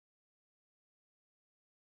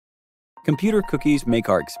Computer cookies make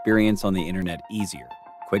our experience on the internet easier,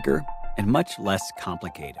 quicker, and much less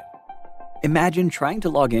complicated. Imagine trying to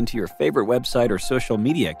log into your favorite website or social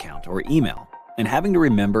media account or email and having to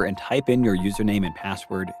remember and type in your username and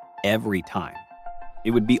password every time.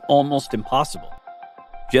 It would be almost impossible.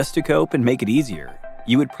 Just to cope and make it easier,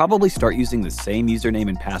 you would probably start using the same username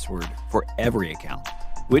and password for every account,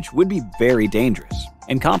 which would be very dangerous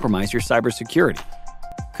and compromise your cybersecurity.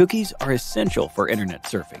 Cookies are essential for internet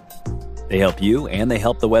surfing. They help you and they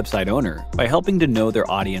help the website owner by helping to know their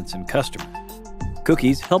audience and customer.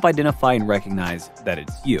 Cookies help identify and recognize that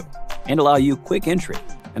it's you and allow you quick entry,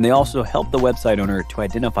 and they also help the website owner to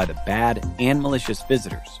identify the bad and malicious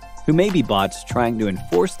visitors who may be bots trying to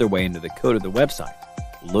enforce their way into the code of the website,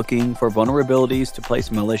 looking for vulnerabilities to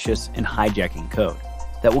place malicious and hijacking code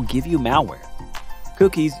that will give you malware.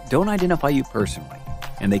 Cookies don't identify you personally,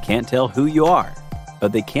 and they can't tell who you are,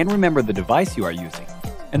 but they can remember the device you are using,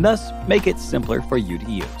 and thus make it simpler for you to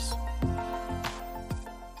use.